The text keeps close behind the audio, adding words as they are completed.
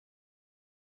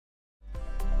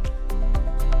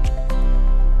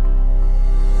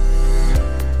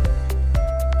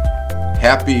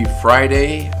Happy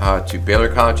Friday to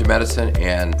Baylor College of Medicine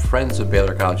and friends of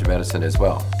Baylor College of Medicine as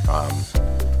well.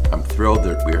 I'm thrilled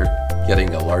that we're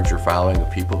getting a larger following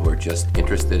of people who are just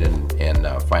interested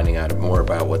in finding out more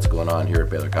about what's going on here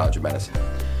at Baylor College of Medicine.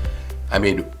 I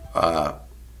mean,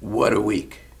 what a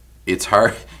week. It's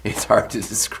hard to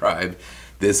describe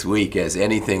this week as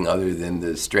anything other than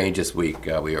the strangest week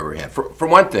we ever had. For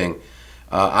one thing,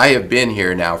 I have been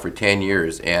here now for 10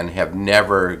 years and have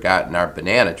never gotten our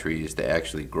banana trees to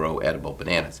actually grow edible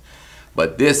bananas.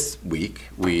 But this week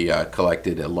we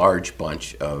collected a large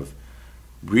bunch of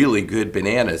really good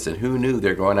bananas, and who knew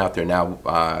they're growing out there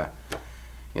now.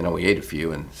 We ate a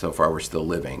few, and so far we're still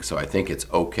living, so I think it's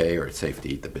okay or it's safe to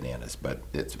eat the bananas. But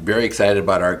it's very excited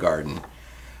about our garden.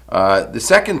 The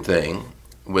second thing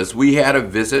was we had a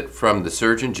visit from the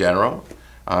Surgeon General,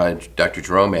 Dr.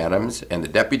 Jerome Adams, and the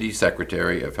Deputy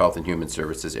Secretary of Health and Human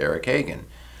Services, Eric Hagan.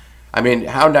 I mean,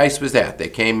 how nice was that? They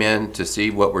came in to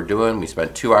see what we're doing. We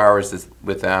spent 2 hours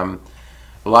with them.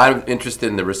 A lot of interest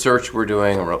in the research we're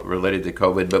doing related to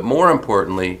COVID, but more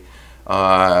importantly,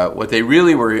 what they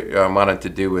really wanted to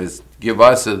do is give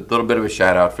us a little bit of a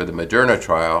shout out for the Moderna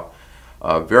trial,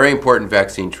 a very important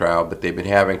vaccine trial, but they've been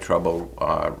having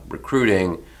trouble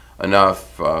recruiting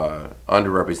enough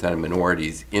underrepresented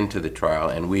minorities into the trial,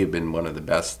 and we have been one of the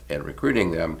best at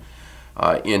recruiting them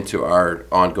into our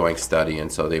ongoing study,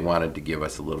 and so they wanted to give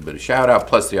us a little bit of shout out,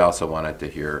 plus they also wanted to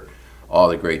hear all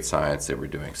the great science that we're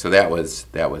doing. So that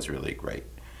was really great.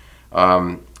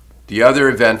 The other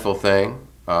eventful thing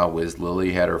was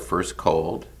Lily had her first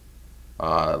cold.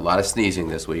 A lot of sneezing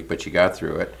this week, but she got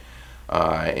through it.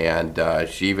 And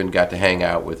she even got to hang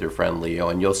out with her friend Leo,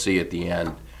 and you'll see at the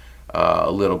end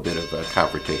a little bit of a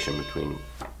confrontation between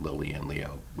Lily and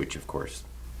Leo, which of course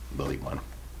Lily won.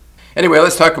 Anyway,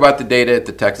 let's talk about the data at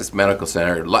the Texas Medical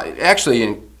Center. Actually,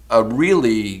 in a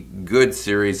really good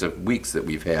series of weeks that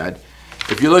we've had.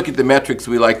 If you look at the metrics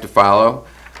we like to follow,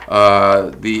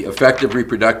 the effective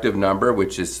reproductive number,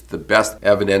 which is the best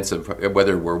evidence of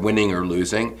whether we're winning or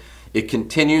losing, it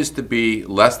continues to be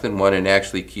less than 1 and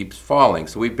actually keeps falling.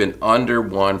 So we've been under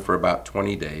 1 for about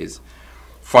 20 days.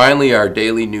 Finally, our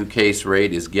daily new case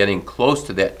rate is getting close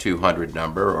to that 200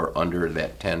 number, or under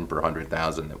that 10 per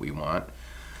 100,000 that we want.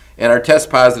 And our test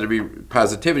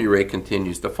positivity rate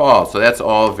continues to fall. So that's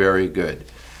all very good.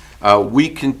 We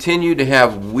continue to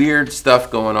have weird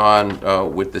stuff going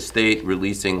on with the state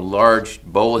releasing large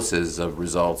boluses of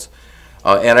results.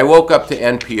 And I woke up to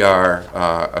NPR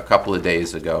a couple of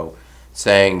days ago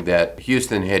saying that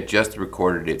Houston had just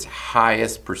recorded its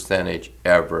highest percentage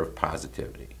ever of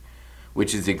positivity,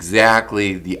 which is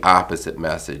exactly the opposite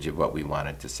message of what we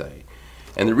wanted to say.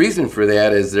 And the reason for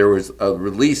that is there was a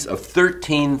release of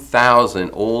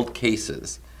 13,000 old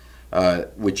cases,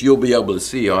 which you'll be able to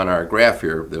see on our graph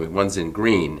here, the ones in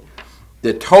green,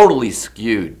 that totally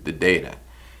skewed the data.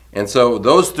 And so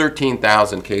those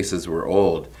 13,000 cases were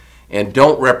old and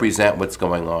don't represent what's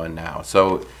going on now.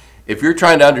 So if you're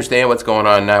trying to understand what's going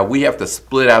on now, we have to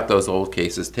split out those old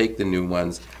cases, take the new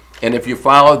ones, and if you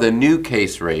follow the new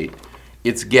case rate,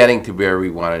 it's getting to where we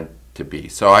wanted to be.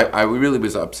 So I really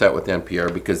was upset with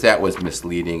NPR because that was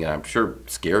misleading and I'm sure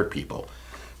scared people.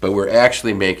 But we're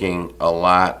actually making a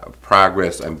lot of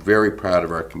progress. I'm very proud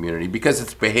of our community because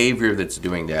it's behavior that's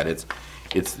doing that.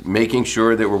 It's making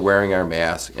sure that we're wearing our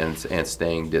masks and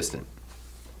staying distant.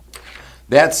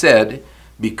 That said,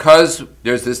 because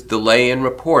there's this delay in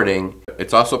reporting,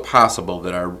 it's also possible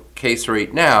that our case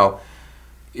rate now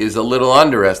is a little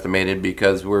underestimated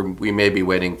because we may be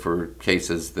waiting for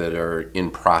cases that are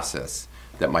in process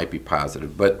that might be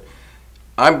positive. But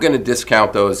I'm going to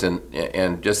discount those,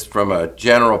 and just from a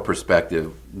general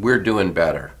perspective, we're doing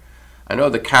better. I know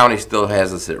the county still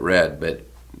has us at red, but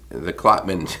the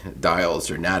Klotman dials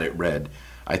are not at red.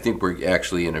 I think we're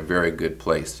actually in a very good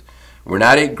place. We're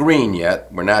not at green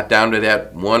yet. We're not down to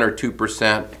that 1 or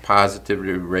 2%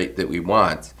 positivity rate that we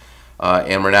want,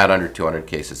 and we're not under 200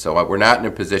 cases. So we're not in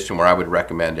a position where I would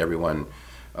recommend everyone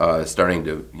starting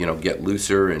to get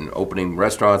looser and opening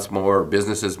restaurants more, or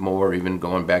businesses more, or even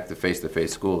going back to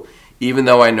face-to-face school. Even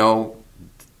though I know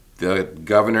the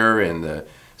governor and the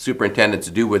superintendents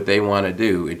do what they want to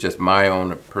do, it's just my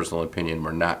own personal opinion,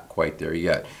 we're not quite there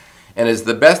yet. And as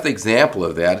the best example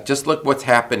of that, just look what's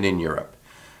happened in Europe.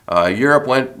 Europe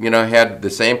had the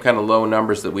same kind of low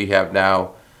numbers that we have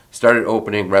now, started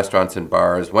opening restaurants and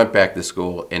bars, went back to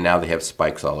school, and now they have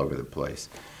spikes all over the place.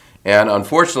 And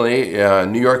unfortunately,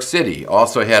 New York City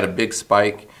also had a big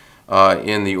spike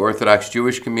in the Orthodox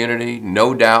Jewish community,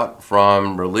 no doubt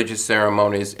from religious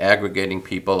ceremonies, aggregating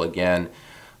people again.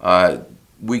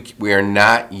 We are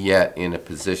not yet in a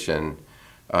position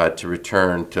to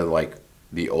return to like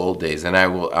the old days. And I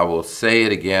will say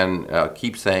it again,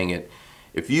 keep saying it.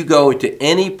 If you go to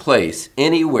any place,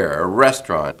 anywhere, a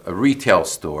restaurant, a retail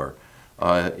store,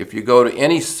 if you go to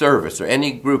any service or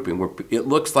any grouping where it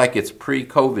looks like it's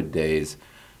pre-COVID days,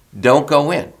 don't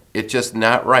go in. It's just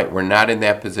not right. We're not in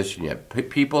that position yet.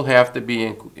 People have to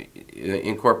be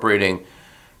incorporating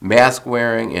mask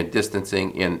wearing and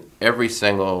distancing in every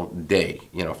single day,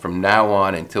 from now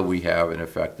on until we have an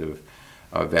effective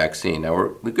vaccine.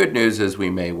 Now, the good news is we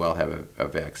may well have a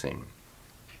vaccine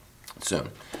soon.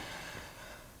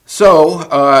 So,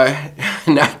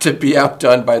 not to be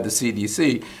outdone by the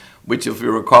CDC, which, if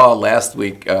you recall, last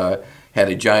week had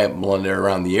a giant blunder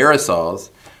around the aerosols,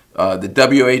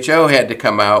 the WHO had to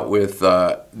come out with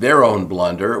their own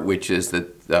blunder, which is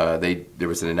that there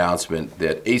was an announcement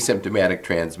that asymptomatic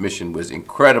transmission was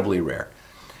incredibly rare.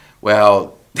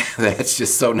 Well, that's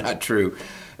just so not true,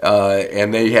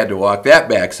 and they had to walk that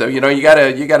back. So you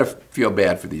gotta feel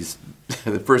bad for these,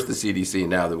 first the CDC and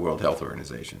now the World Health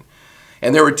Organization.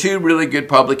 And there were two really good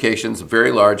publications,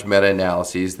 very large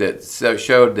meta-analyses that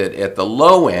showed that at the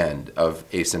low end of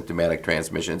asymptomatic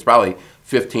transmission, it's probably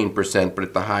 15%, but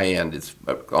at the high end, it's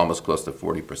almost close to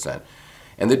 40%.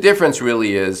 And the difference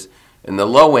really is, in the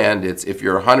low end, it's if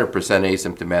you're 100%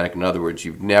 asymptomatic, in other words,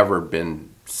 you've never been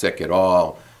sick at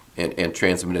all and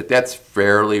transmitted, that's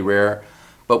fairly rare.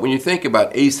 But when you think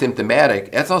about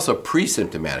asymptomatic, that's also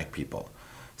pre-symptomatic people.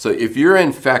 So if you're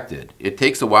infected, it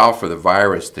takes a while for the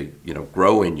virus to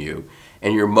grow in you,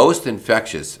 and you're most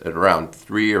infectious at around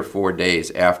 3 or 4 days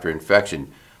after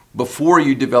infection before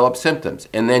you develop symptoms,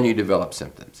 and then you develop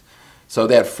symptoms. So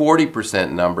that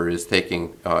 40% number is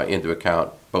taking into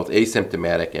account both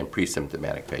asymptomatic and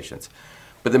pre-symptomatic patients.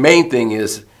 But the main thing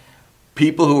is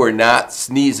people who are not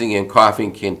sneezing and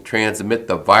coughing can transmit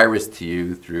the virus to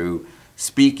you through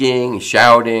speaking,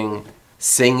 shouting,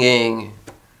 singing,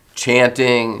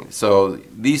 chanting. So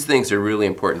these things are really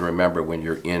important to remember when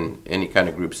you're in any kind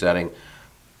of group setting.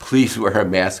 Please wear a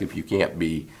mask if you can't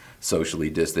be socially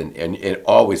distant, and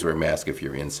always wear a mask if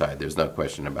you're inside. There's no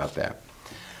question about that.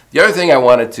 The other thing I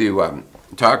wanted to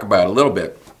talk about a little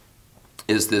bit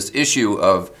is this issue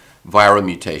of viral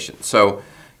mutation. So,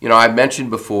 I mentioned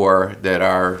before that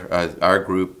our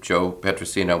group, Joe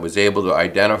Petrosino, was able to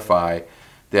identify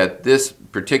that this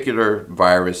particular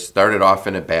virus started off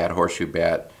in a bat, horseshoe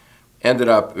bat, ended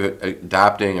up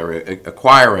adopting or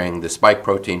acquiring the spike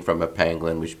protein from a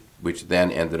pangolin, which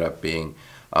then ended up being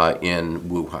in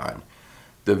Wuhan.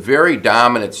 The very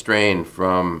dominant strain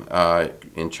from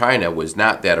in China was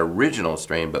not that original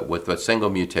strain, but with a single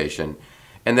mutation.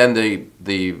 And then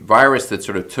the virus that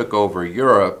sort of took over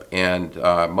Europe and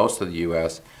most of the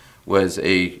U.S. was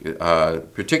a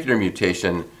particular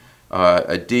mutation,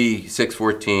 a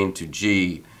D614 to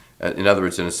G. In other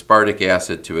words, an aspartic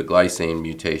acid to a glycine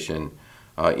mutation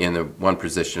in the one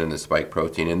position in the spike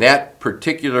protein. And that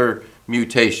particular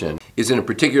mutation is in a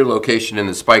particular location in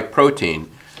the spike protein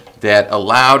that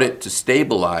allowed it to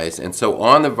stabilize. And so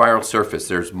on the viral surface,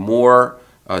 there's more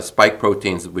spike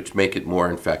proteins which make it more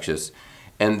infectious.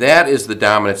 And that is the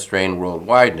dominant strain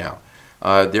worldwide now.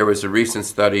 There was a recent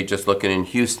study just looking in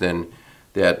Houston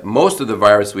that most of the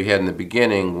virus we had in the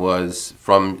beginning was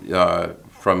from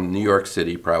New York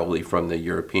City, probably from the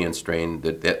European strain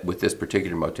that with this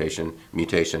particular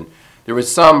mutation. There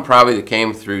was some probably that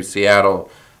came through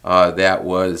Seattle that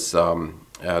was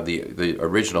the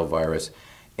original virus.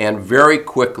 And very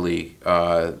quickly,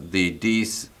 the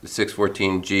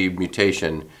D614G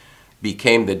mutation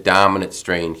became the dominant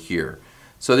strain here.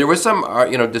 So there was some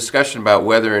discussion about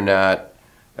whether or not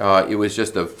it was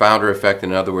just a founder effect.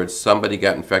 In other words, somebody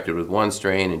got infected with one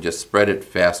strain and just spread it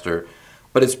faster.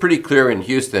 But it's pretty clear in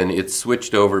Houston it's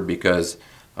switched over because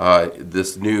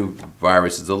this new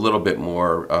virus is a little bit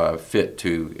more fit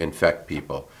to infect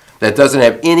people. That doesn't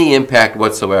have any impact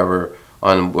whatsoever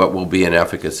on what will be an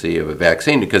efficacy of a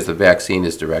vaccine, because the vaccine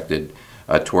is directed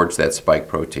towards that spike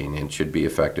protein and should be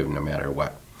effective no matter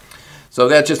what. So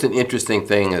that's just an interesting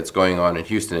thing that's going on in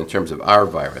Houston in terms of our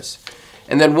virus.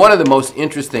 And then one of the most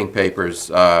interesting papers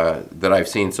that I've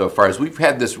seen so far is we've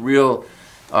had this real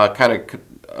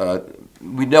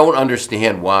we don't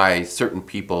understand why certain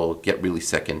people get really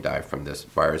sick and die from this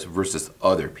virus versus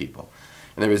other people.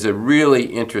 And there was a really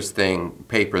interesting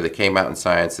paper that came out in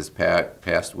Science this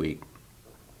past week,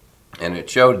 and it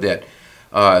showed that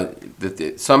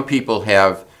some people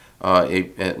have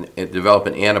develop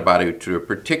an antibody to a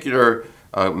particular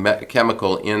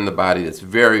chemical in the body that's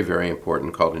very, very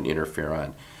important, called an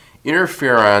interferon.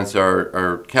 Interferons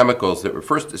are chemicals that were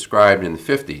first described in the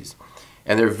 50s,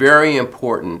 and they're very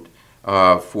important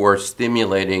for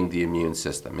stimulating the immune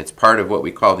system. It's part of what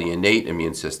we call the innate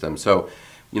immune system. So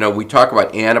we talk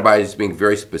about antibodies being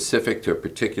very specific to a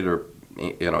particular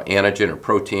antigen or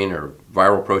protein or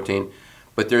viral protein,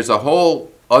 but there's a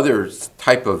whole other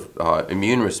type of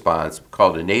immune response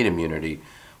called innate immunity,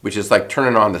 which is like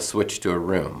turning on the switch to a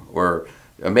room, or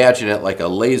imagine it like a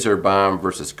laser bomb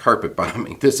versus carpet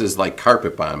bombing. This is like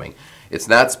carpet bombing. It's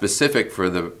not specific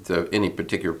for any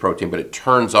particular protein, but it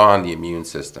turns on the immune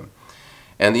system.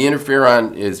 And the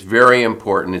interferon is very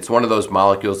important. It's one of those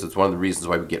molecules. It's one of the reasons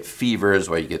why we get fevers,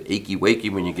 why you get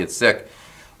achy-wakey when you get sick.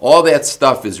 All that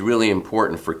stuff is really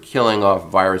important for killing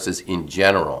off viruses in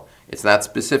general. It's not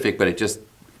specific, but it just,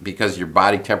 because your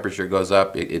body temperature goes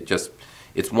up,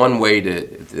 it's one way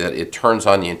that it turns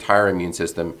on the entire immune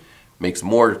system, makes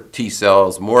more T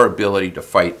cells, more ability to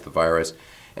fight the virus.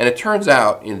 And it turns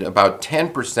out in about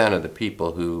 10% of the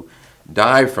people who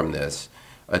die from this,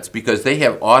 it's because they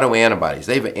have autoantibodies.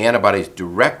 They have antibodies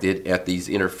directed at these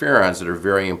interferons that are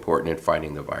very important in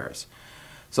fighting the virus.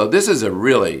 So this is a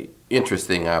really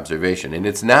interesting observation, and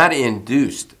it's not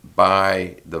induced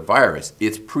by the virus.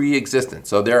 It's pre-existent.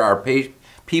 So there are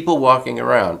people walking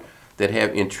around that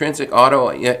have intrinsic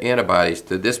autoantibodies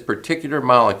to this particular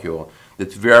molecule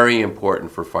that's very important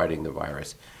for fighting the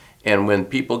virus. And when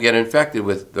people get infected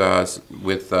with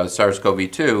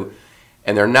SARS-CoV-2,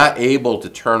 and they're not able to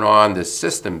turn on this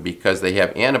system because they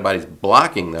have antibodies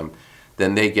blocking them,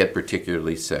 then they get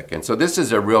particularly sick. And so this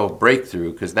is a real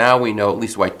breakthrough, because now we know at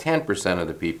least why 10% of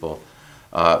the people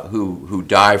who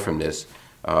die from this,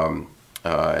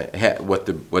 what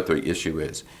the issue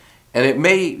is. And it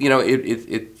may,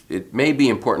 it may be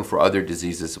important for other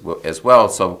diseases as well.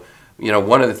 So,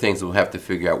 one of the things we'll have to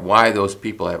figure out why those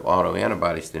people have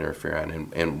autoantibodies to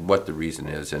interferon, and what the reason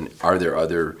is, and are there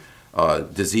other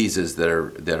diseases that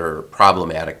are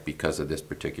problematic because of this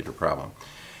particular problem.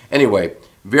 Anyway,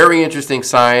 very interesting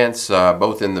science,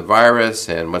 both in the virus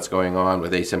and what's going on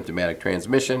with asymptomatic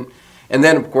transmission, and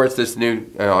then of course this new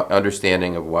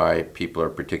understanding of why people are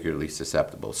particularly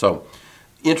susceptible. So,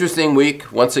 interesting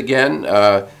week once again.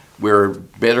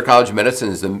 Baylor College of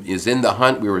Medicine is in the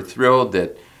hunt. We were thrilled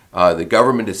that the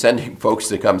government is sending folks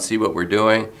to come see what we're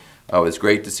doing. It was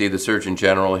great to see the Surgeon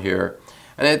General here.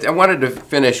 And I wanted to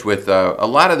finish with a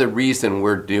lot of the reason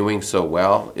we're doing so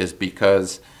well is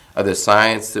because of the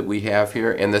science that we have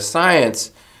here. And the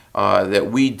science that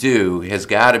we do has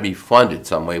got to be funded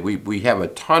some way. We have a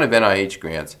ton of NIH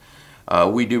grants.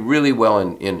 We do really well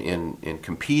in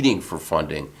competing for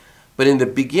funding. But in the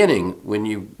beginning,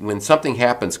 when something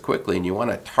happens quickly and you want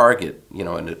to target,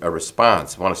 a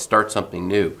response, want to start something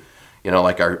new,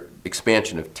 like our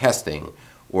expansion of testing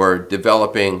or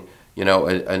developing,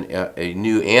 a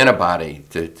new antibody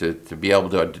to be able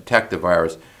to detect the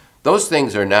virus, those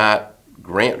things are not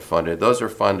grant funded. Those are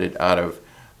funded out of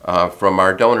from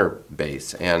our donor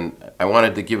base. And I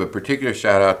wanted to give a particular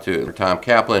shout out to Tom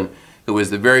Kaplan, who was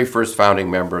the very first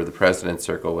founding member of the President's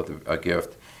Circle with a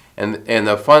gift. And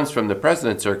the funds from the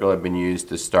President's Circle have been used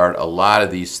to start a lot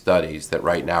of these studies that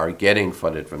right now are getting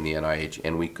funded from the NIH,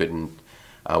 and we couldn't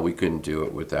do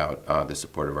it without the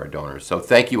support of our donors. So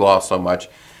thank you all so much.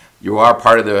 You are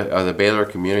part of the Baylor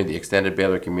community, the extended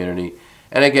Baylor community.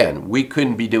 And again, we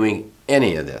couldn't be doing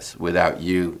any of this without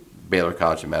you, Baylor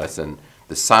College of Medicine,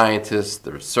 the scientists,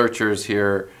 the researchers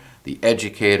here, the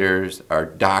educators, our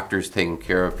doctors taking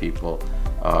care of people,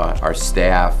 our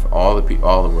staff, all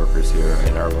the workers here,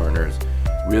 and our learners.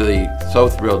 Really so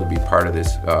thrilled to be part of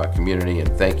this community, and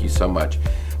thank you so much.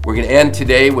 We're going to end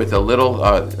today with a little,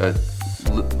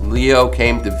 Leo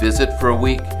came to visit for a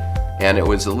week, and it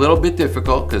was a little bit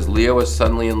difficult because Leo was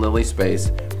suddenly in Lily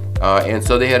space, and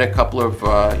so they had a couple of,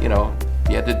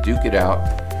 you had to duke it out.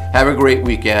 Have a great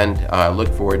weekend. Look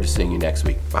forward to seeing you next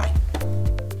week. Bye.